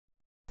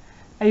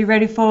Are you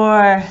ready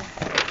for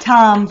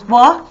Tom's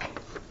walk?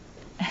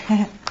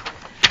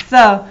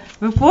 So,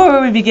 before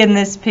we begin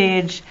this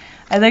page,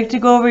 I'd like to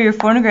go over your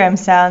phonogram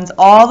sounds,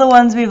 all the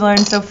ones we've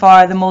learned so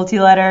far, the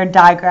multi-letter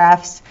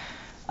digraphs,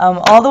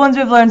 all the ones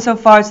we've learned so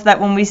far, so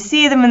that when we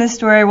see them in the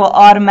story, we'll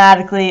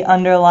automatically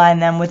underline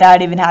them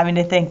without even having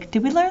to think,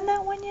 did we learn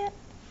that one yet?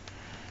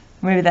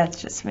 Maybe that's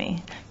just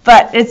me.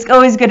 But it's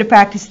always good to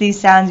practice these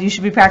sounds. You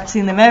should be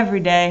practicing them every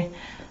day.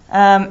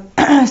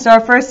 So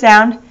our first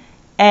sound,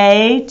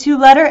 A,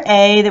 two-letter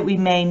A that we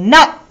may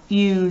not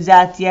use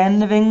at the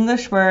end of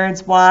English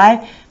words.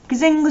 Why?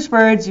 Because English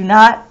words do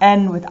not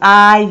end with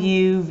I,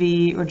 U,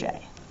 V, or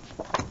J.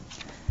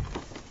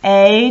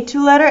 A,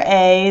 two-letter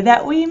A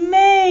that we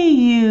may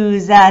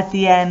use at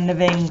the end of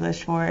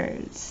English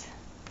words.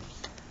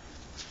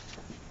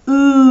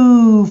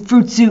 Ooh,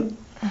 fruit soup.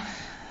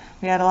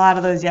 We had a lot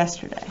of those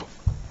yesterday.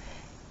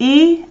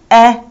 E,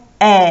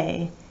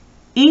 A,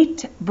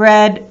 eat,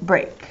 bread,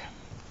 break.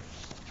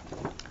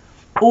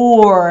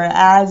 Or,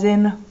 as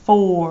in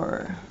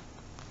for.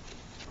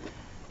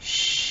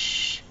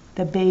 Shh,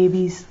 the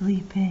baby's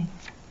sleeping.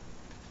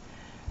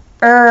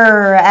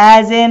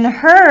 As in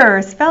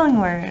her, spelling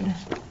word.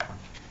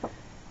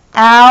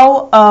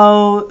 Ow,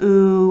 o,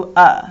 oo,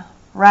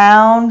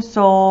 round,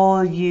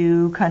 soul,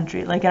 you,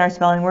 country. Like in our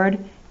spelling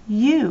word,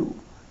 you.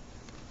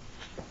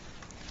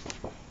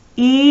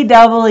 E,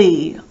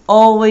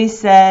 always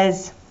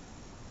says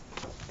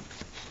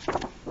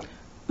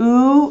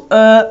oo,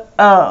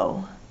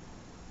 o.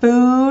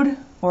 Food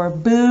or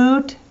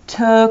boot,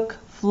 took,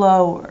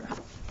 flower.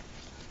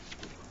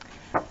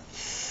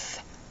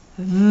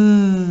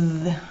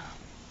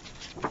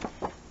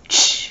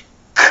 Ch,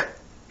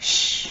 ch,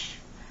 sh,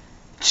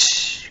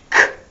 ch,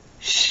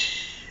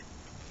 sh.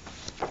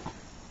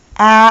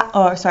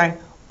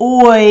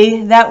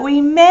 Oi that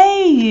we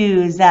may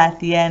use at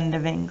the end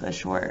of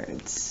English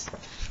words.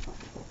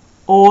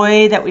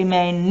 Oi that we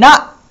may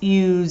not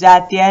use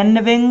at the end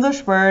of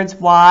English words.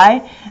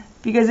 Why?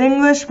 Because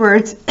English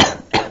words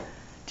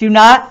do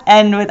not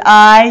end with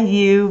I,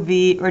 U,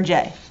 V, or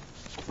J.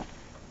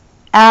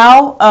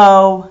 Ow,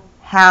 o,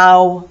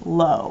 how,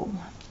 low.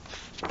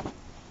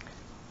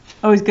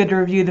 Always good to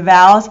review the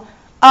vowels.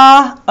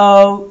 Ah,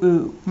 o,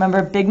 oo.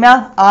 Remember big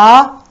mouth?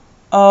 Ah,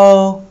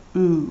 o,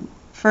 oo.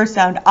 First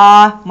sound,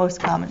 ah, most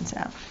common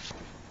sound.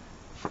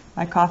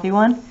 My coffee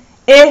one.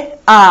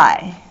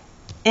 I.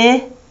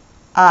 A,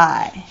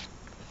 ah.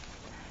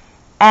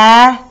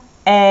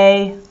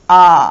 A,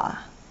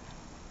 ah.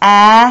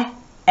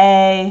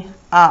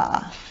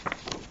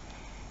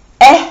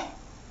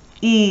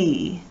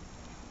 E.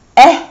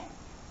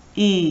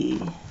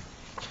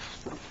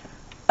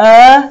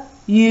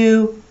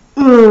 U,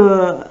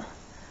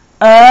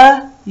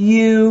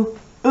 U,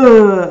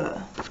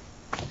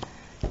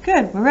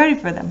 Good, we're ready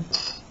for them.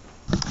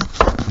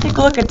 Take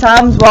a look at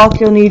Tom's walk.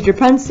 You'll need your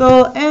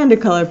pencil and a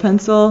colored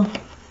pencil.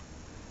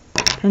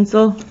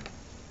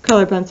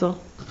 Colored pencil.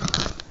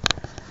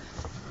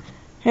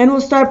 And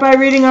we'll start by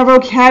reading our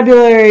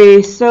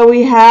vocabulary. So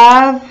we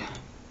have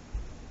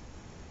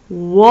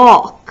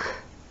walk.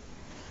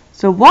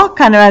 So walk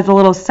kind of has a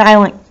little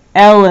silent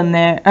L in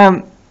there,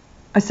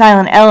 a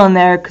silent L in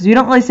there, because we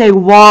don't really say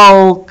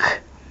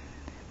walk.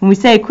 When we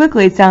say it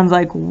quickly, it sounds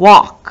like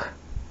walk.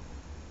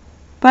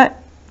 But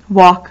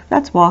walk,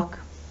 that's walk.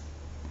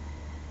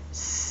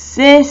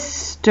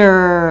 Sister.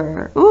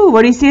 Ooh,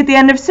 what do you see at the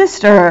end of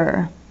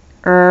sister?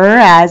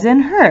 As in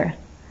her.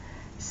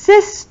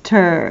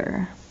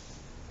 Sister.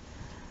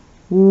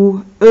 Woods.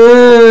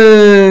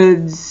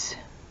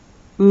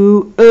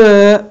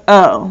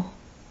 O.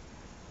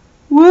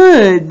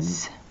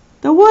 Woods.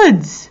 The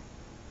woods.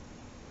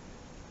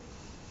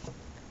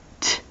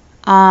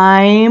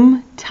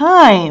 Time.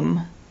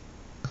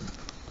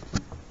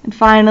 And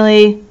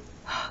finally,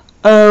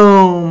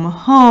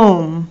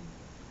 home.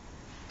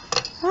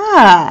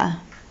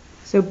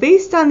 So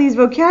based on these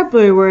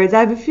vocabulary words,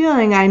 I have a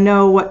feeling I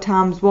know what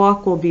Tom's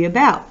walk will be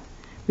about.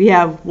 We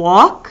have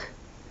walk,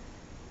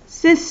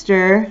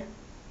 sister,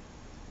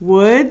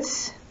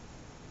 woods,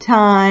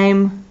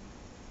 time,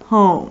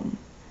 home.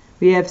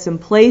 We have some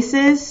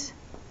places,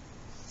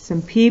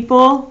 some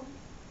people,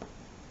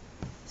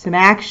 some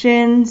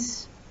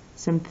actions,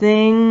 some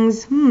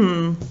things.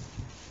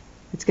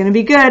 It's going to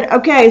be good.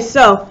 Okay,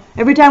 so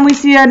every time we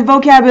see a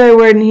vocabulary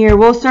word in here,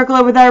 we'll circle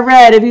it with our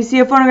red. If you see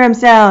a phonogram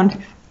sound,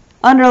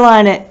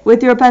 underline it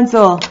with your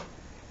pencil.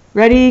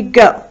 Ready,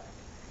 go.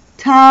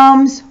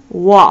 Tom's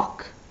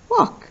walk.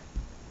 Walk.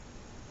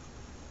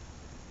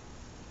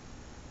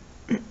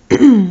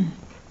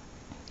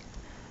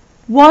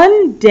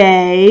 One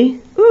day,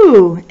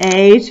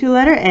 A,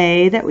 two-letter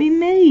A that we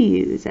may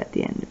use at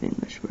the end of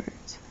English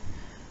words.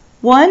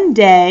 One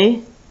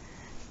day,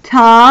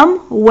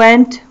 Tom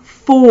went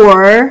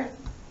for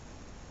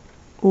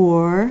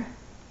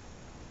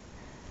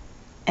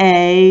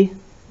a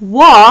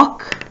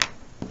walk,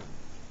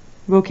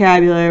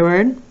 vocabulary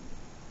word.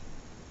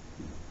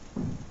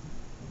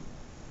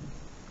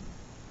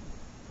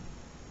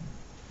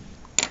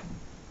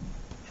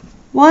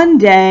 One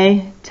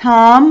day,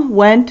 Tom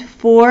went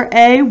for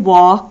a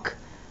walk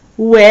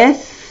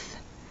with,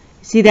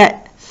 see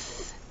that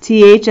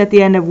th at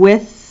the end of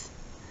with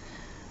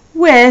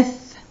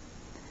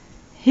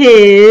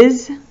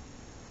his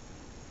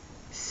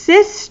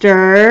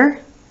sister.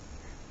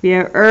 We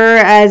have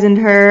as in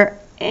her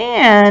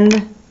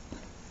and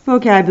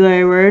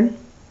vocabulary word.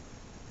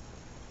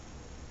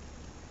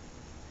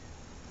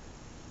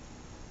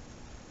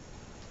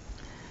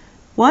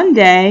 One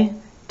day,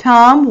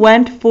 Tom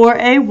went for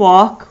a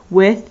walk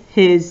with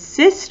his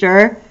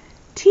sister,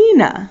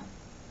 Tina.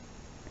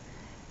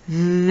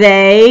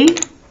 We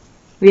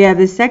have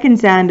the second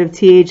sound of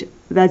th,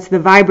 that's the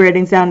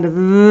vibrating sound of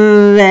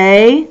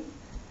they,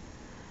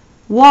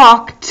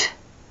 walked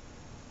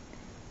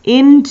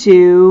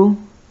into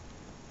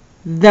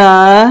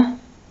the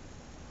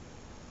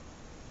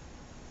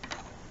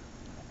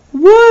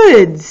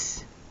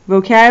woods.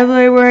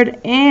 Vocabulary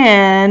word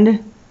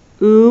and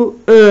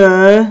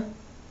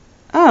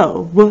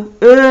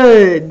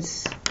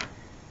woods.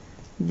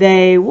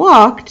 They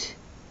walked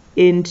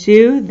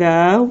into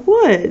the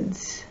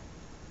woods.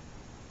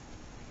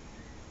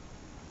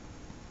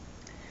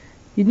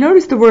 You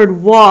notice the word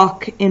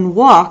walk in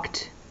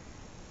walked.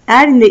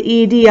 Adding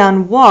the ed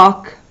on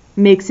walk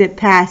makes it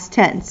past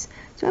tense.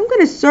 So I'm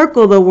going to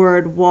circle the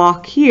word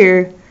walk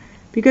here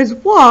because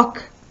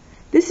walk,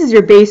 this is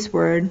your base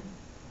word.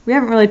 We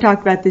haven't really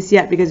talked about this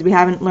yet because we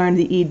haven't learned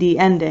the ed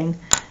ending.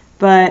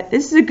 But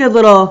this is a good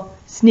little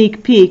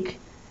sneak peek.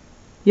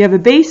 You have a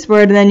base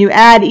word and then you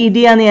add ed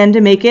on the end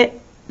to make it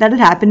that it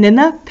happened in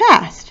the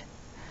past.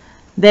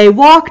 They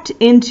walked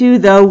into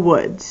the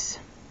woods.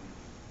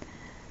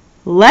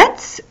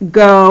 Let's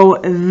go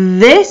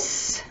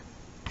this.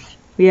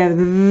 We have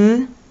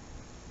the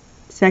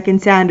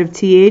second sound of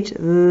th,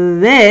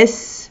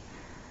 this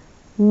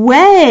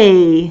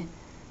way.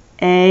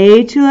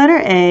 A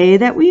two-letter A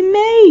that we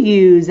may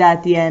use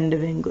at the end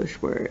of English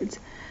words.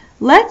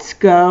 Let's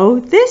go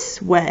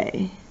this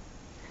way.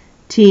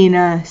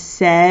 Tina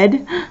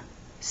said,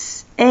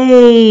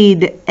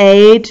 aid.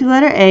 A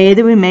two-letter A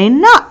that we may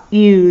not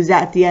use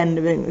at the end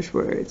of English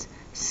words.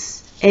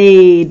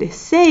 Aid,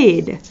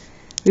 said.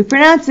 We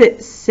pronounce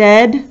it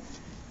said,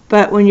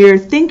 but when you're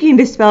thinking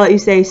to spell it, you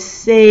say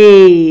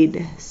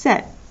said,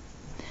 said.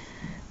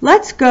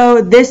 Let's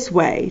go this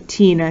way,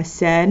 Tina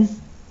said.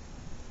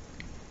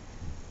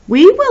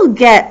 We will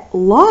get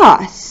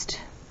lost,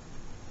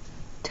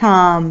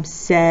 Tom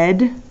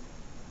said.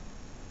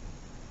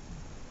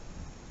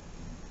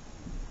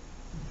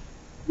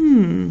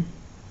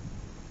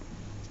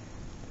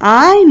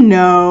 I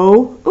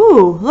know.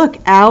 Ooh, look,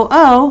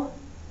 ow-oh.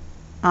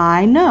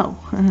 I know.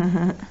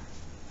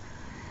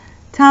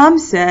 Tom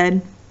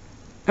said,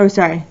 oh,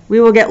 sorry,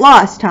 we will get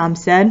lost, Tom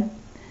said.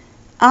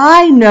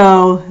 I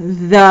know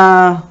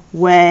the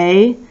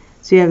way.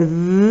 So you have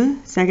the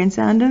second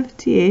sound of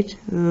th,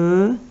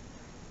 the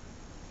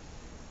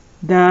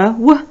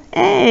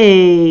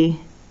way.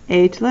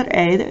 A to letter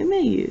A that we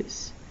may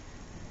use.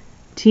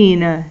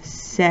 Tina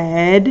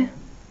said,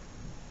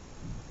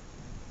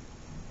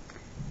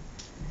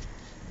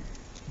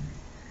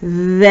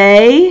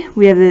 they,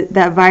 we have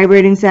that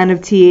vibrating sound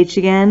of th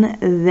again.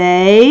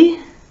 They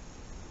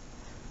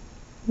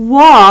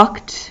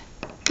walked,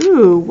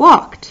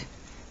 walked.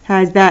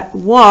 Has that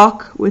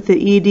walk with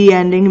the ed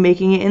ending,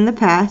 making it in the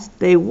past.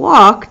 They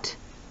walked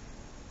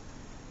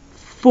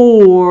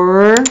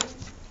for,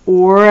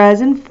 or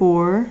as in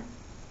for.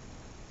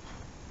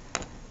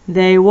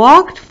 They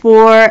walked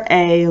for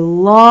a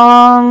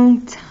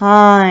long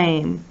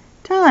time.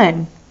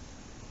 Time.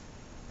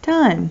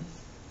 Time.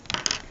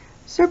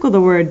 Circle the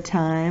word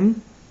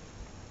time.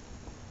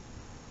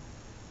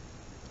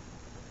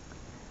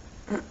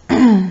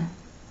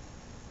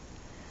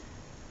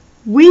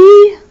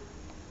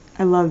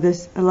 I love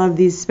this. I love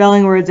these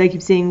spelling words. I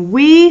keep saying,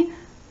 we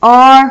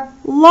are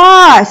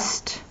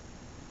lost,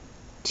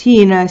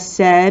 Tina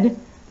said.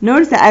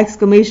 Notice the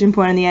exclamation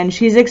point on the end.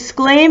 She's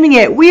exclaiming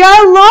it. We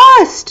are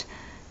lost,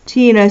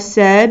 Tina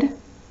said.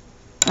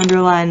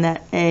 Underline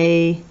that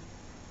A,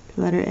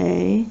 letter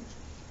A.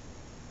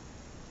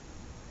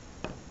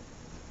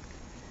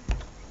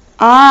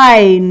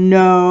 I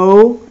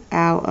know,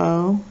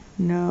 ow-oh,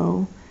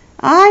 no.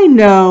 I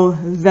know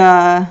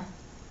the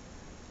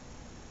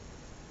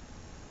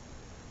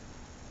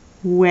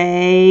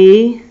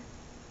way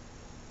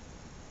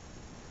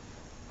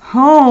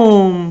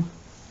home.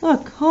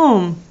 Look,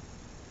 home.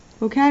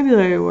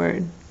 Vocabulary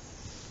word.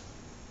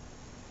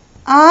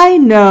 I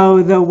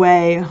know the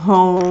way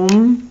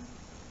home.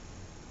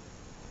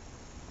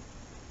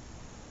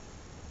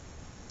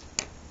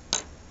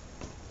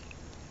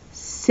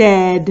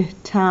 Said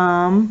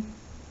Tom.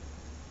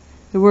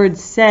 The word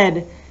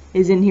said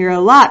is in here a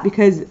lot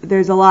because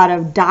there's a lot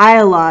of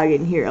dialogue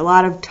in here, a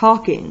lot of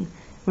talking.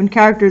 When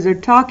characters are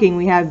talking,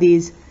 we have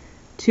these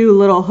two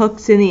little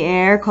hooks in the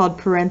air called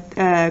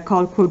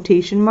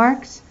quotation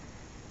marks.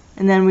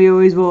 And then we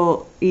always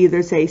will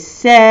either say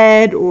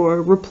said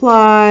or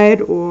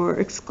replied or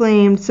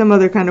exclaimed, some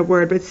other kind of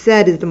word, but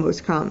said is the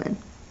most common.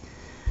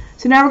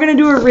 So now we're going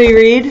to do a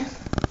reread.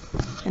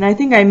 And I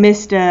think I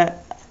missed a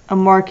a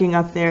marking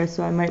up there,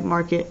 so I might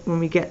mark it when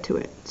we get to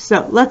it.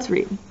 So let's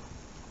read.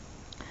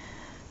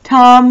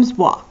 Tom's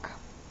walk.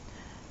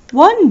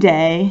 One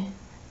day,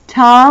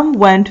 Tom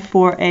went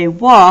for a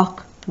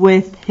walk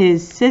with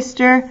his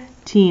sister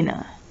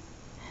Tina.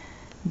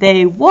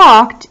 They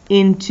walked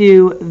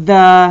into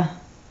the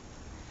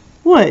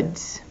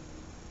woods.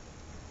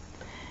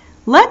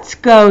 Let's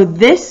go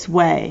this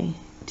way,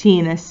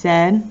 Tina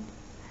said.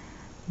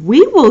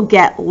 We will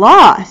get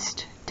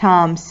lost,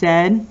 Tom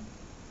said.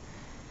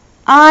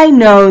 I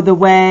know the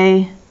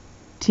way,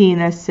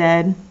 Tina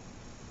said.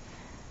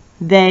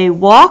 They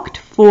walked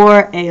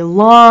for a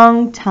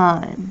long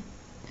time.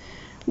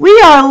 We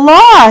are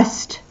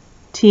lost,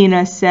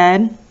 Tina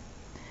said.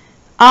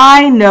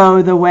 I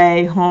know the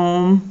way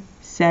home,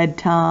 said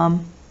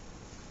Tom.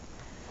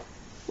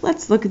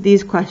 Let's look at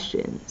these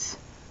questions.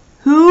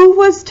 Who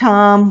was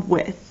Tom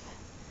with?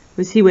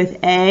 Was he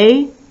with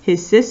A,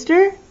 his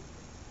sister?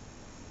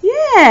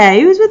 Yeah,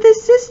 he was with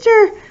his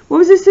sister. What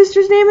was his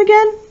sister's name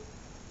again?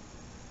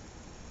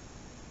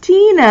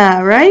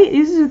 Tina, right? He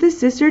was with his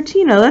sister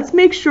Tina. Let's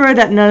make sure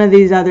that none of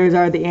these others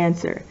are the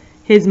answer.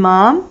 His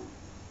mom?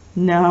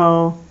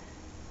 No.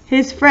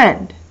 His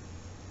friend?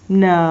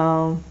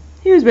 No.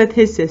 He was with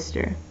his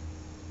sister.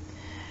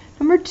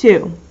 Number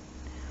 2.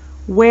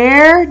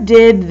 Where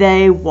did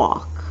they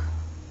walk?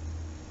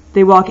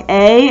 They walk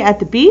A, at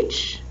the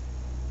beach?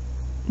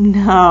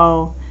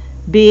 No.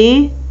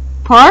 B,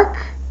 park?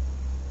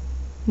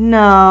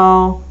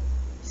 No.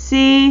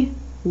 C,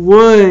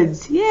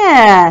 woods.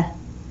 Yeah.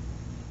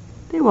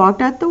 They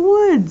walked at the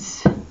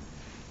woods.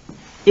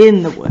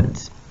 In the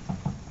woods.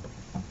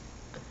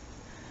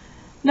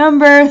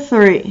 Number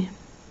 3.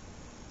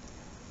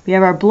 We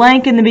have our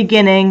blank in the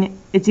beginning.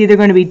 It's either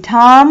going to be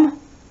Tom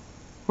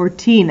or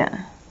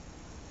Tina.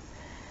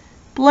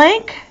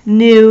 Blank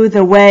knew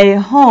the way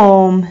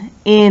home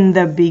in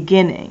the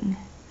beginning.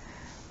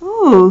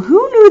 Ooh,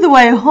 who knew the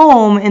way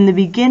home in the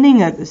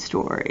beginning of the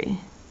story?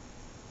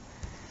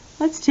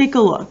 Let's take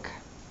a look.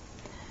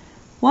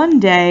 One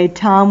day,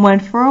 Tom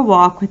went for a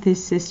walk with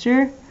his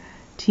sister,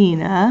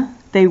 Tina.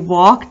 They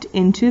walked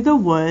into the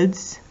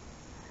woods.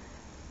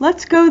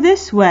 Let's go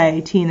this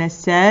way, Tina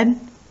said.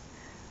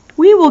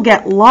 We will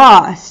get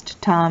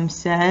lost, Tom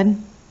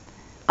said.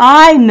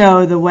 I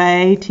know the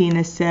way,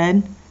 Tina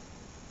said.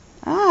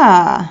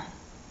 Ah.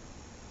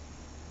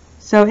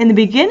 So in the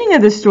beginning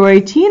of the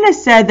story, Tina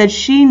said that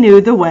she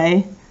knew the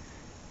way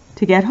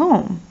to get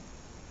home.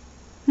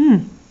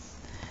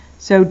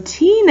 So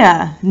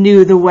Tina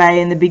knew the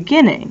way in the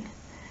beginning.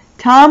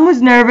 Tom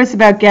was nervous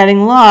about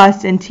getting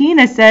lost, and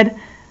Tina said,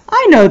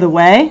 I know the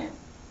way.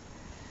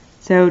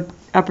 So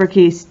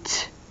uppercase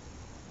T,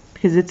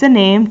 because it's a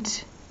name.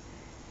 T.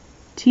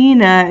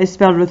 Tina is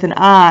spelled with an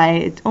I.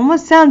 It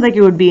almost sounds like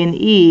it would be an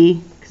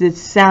E, because it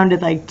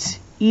sounded like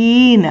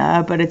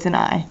Tina, but it's an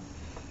I.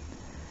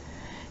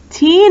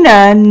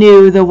 Tina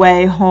knew the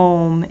way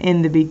home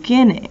in the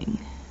beginning.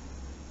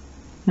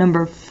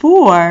 Number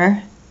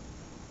 4,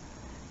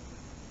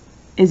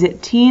 is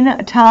it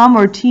Tina, Tom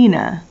or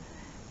Tina?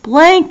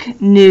 Blank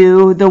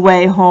knew the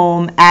way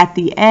home at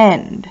the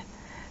end.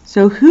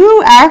 So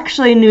who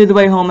actually knew the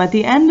way home at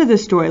the end of the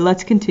story?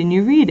 Let's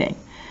continue reading.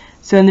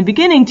 So in the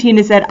beginning,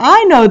 Tina said,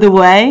 I know the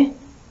way,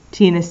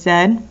 Tina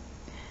said.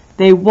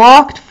 They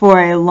walked for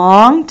a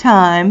long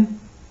time.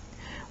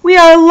 We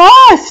are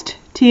lost,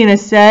 Tina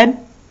said.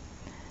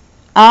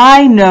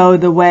 I know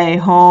the way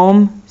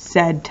home,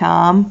 said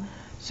Tom.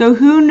 So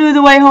who knew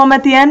the way home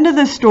at the end of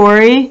the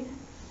story?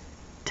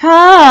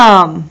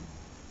 Tom.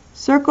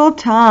 Circle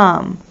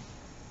Tom.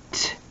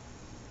 T.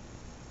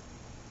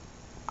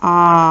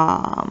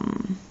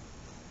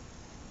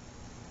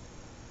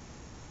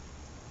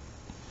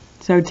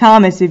 So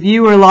Thomas, if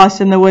you were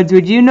lost in the woods,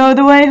 would you know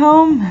the way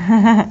home?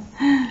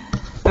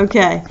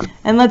 Okay,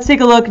 and let's take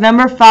a look.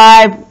 Number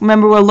 5,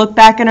 remember we'll look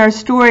back in our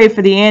story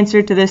for the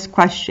answer to this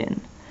question.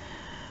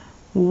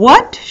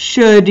 What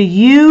should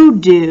you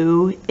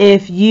do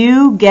if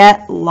you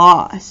get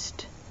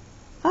lost?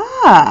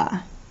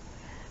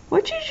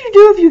 What should you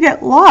do if you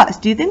get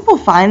lost? Do you think we'll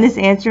find this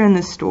answer in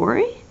the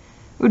story?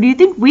 Or do you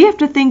think we have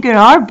to think in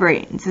our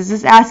brains? Is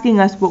this asking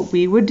us what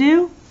we would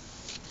do?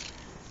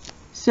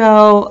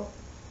 So,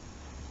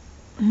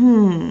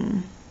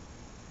 Tom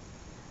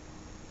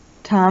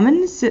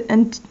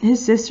and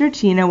his sister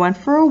Tina went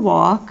for a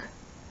walk.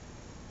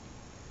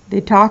 They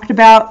talked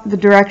about the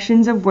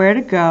directions of where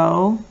to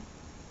go.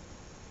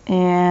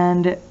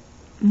 And,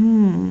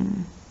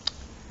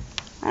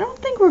 I don't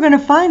think we're going to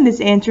find this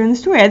answer in the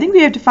story. I think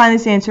we have to find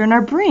this answer in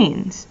our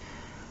brains.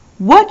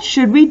 What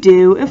should we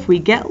do if we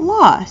get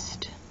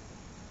lost? Do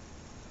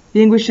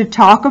you think we should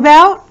talk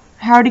about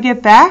how to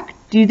get back?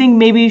 Do you think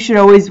maybe you should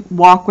always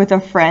walk with a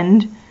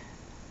friend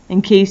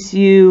in case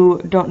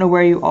you don't know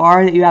where you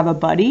are, that you have a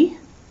buddy?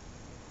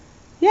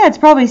 Yeah, it's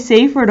probably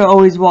safer to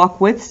always walk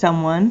with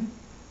someone.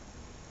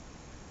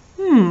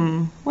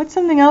 What's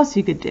something else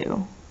you could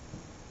do?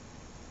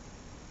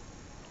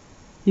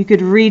 You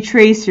could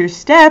retrace your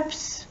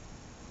steps.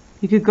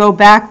 You could go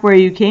back where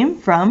you came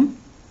from.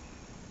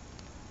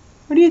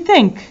 What do you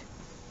think?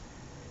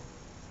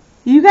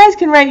 You guys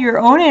can write your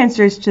own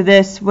answers to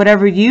this,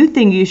 whatever you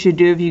think you should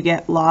do if you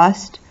get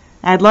lost.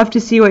 I'd love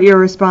to see what your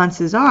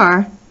responses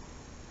are.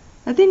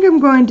 I think I'm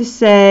going to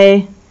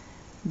say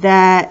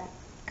that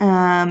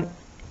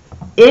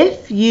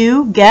if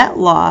you get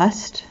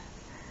lost,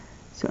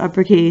 so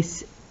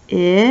uppercase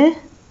I,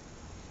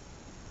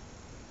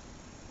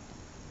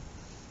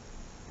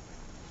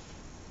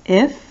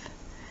 if,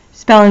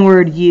 spelling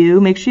word you,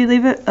 make sure you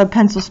leave a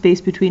pencil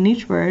space between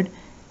each word.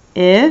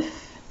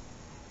 If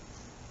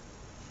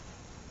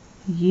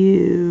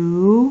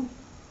you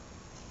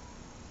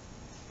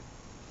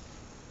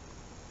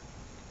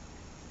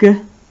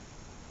get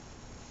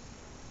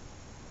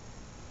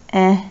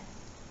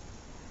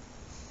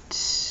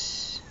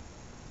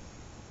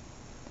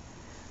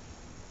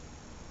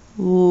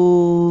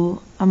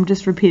I'm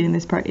just repeating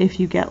this part. If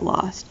you get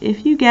lost.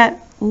 If you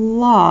get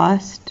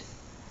lost,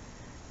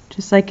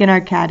 just like in our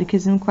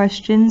catechism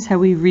questions, how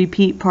we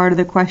repeat part of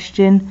the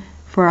question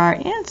for our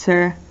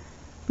answer,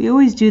 we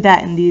always do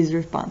that in these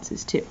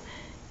responses too.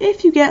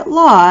 If you get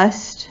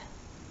lost,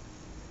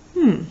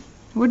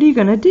 what are you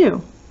going to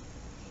do?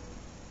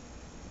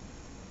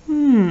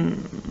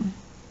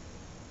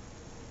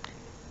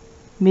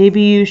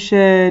 Maybe you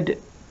should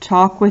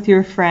talk with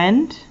your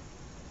friend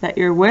that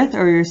you're with,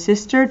 or your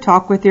sister,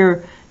 talk with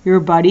your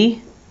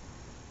buddy,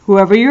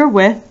 whoever you're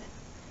with,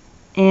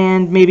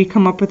 and maybe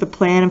come up with a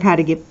plan of how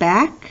to get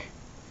back.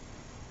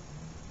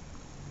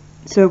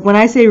 So when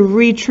I say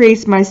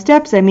retrace my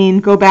steps, I mean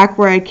go back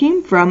where I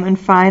came from and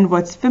find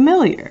what's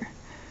familiar.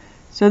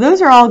 So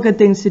those are all good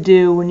things to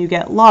do when you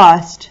get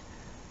lost.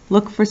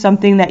 Look for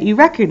something that you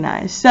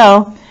recognize.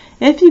 So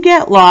if you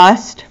get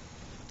lost,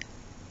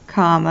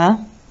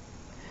 comma,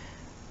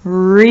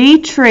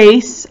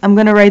 retrace, I'm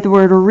going to write the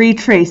word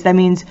retrace. That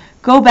means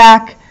go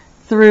back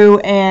through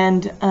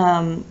and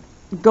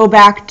go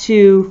back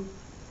to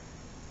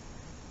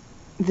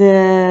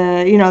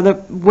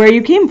the where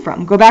you came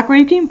from. Go back where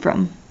you came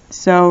from.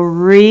 So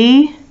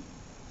retrace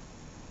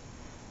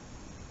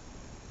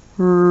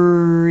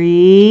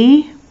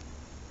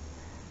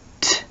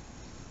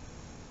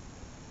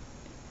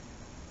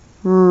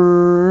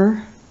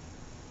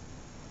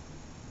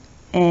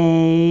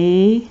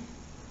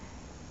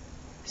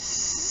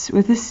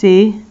with a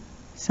C,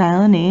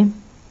 silent E,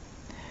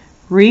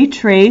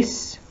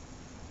 retrace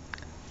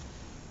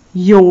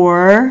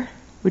your,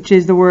 which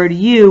is the word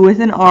you with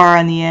an R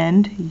on the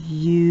end,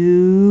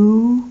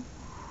 you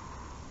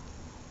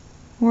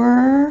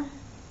were,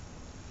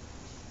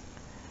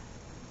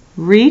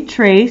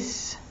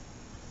 retrace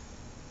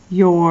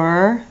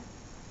your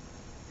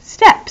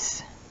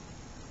steps.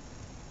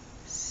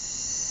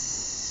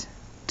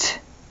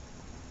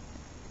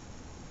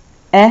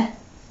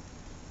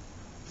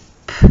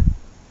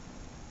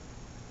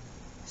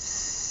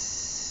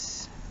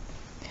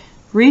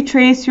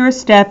 Retrace your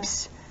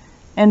steps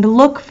and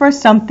look for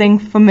something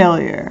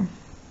familiar.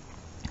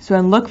 So,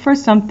 and look for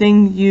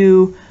something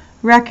you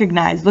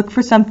recognize. Look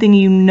for something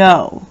you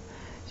know.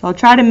 So I'll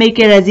try to make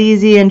it as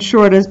easy and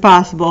short as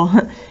possible.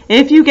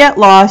 If you get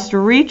lost,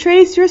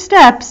 retrace your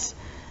steps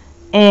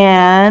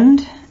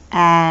and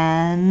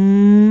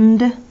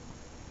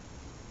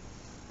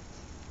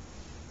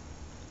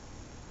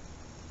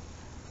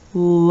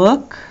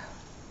look,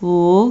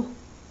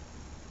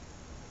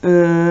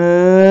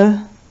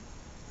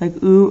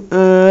 like ooh,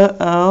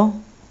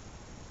 oh.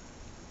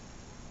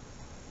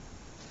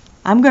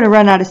 I'm going to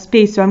run out of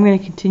space, so I'm going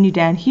to continue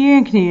down here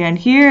and continue down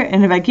here.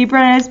 And if I keep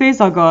running out of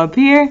space, I'll go up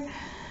here.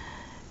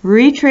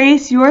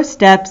 Retrace your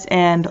steps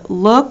and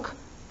look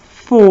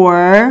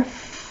for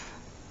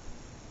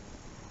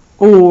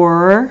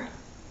or.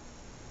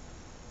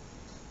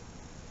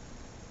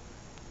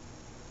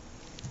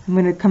 I'm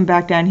going to come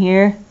back down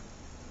here.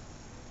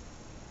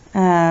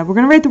 We're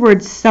going to write the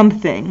word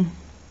something,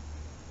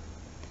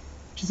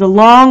 which is a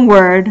long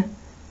word,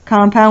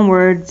 compound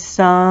word,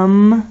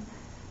 silent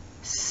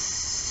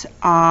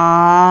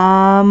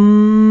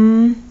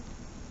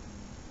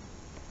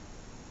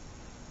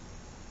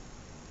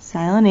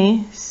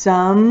E,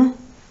 something,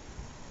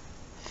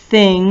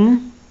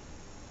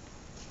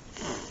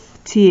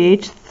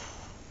 TH,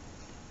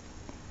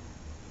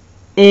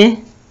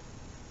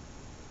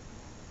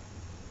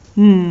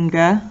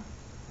 nga.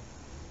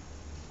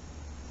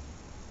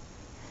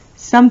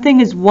 Something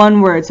is one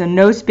word, so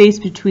no space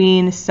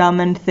between some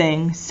and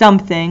thing.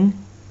 Something.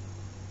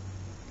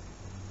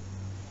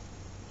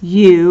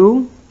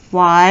 You,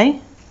 Y-O-U.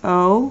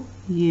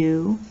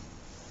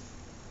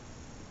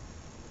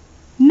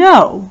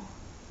 No.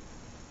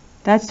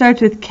 That starts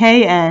with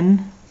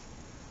K-N.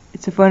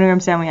 It's a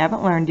phonogram sound we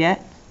haven't learned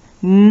yet.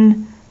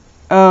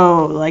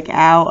 N-O, like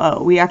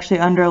ow-o. We actually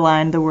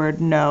underlined the word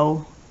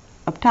no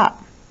up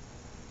top.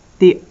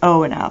 The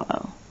O in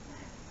ow-o.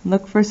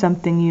 Look for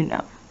something you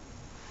know.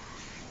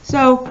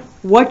 So,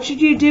 what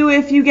should you do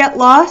if you get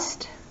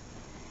lost?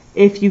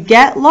 If you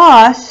get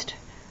lost,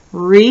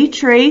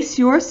 retrace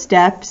your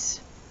steps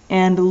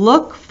and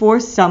look for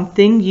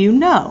something you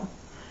know.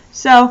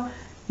 So,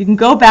 you can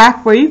go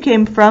back where you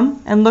came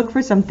from and look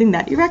for something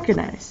that you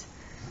recognize.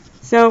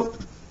 So,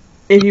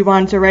 if you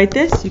wanted to write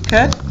this, you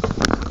could.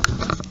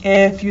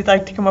 If you'd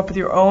like to come up with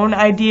your own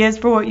ideas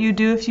for what you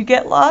do if you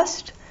get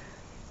lost,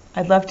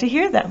 I'd love to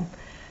hear them.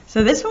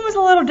 So this one was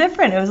a little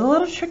different. It was a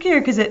little trickier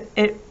because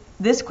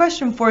this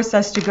question forced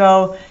us to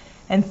go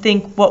and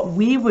think what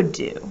we would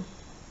do.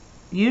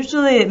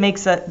 Usually it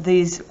makes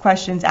these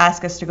questions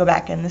ask us to go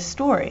back in the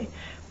story.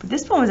 But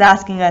this one was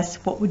asking us,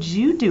 what would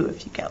you do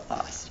if you get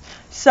lost?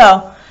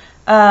 So,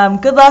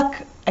 good luck.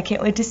 I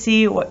can't wait to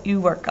see what you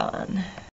work on.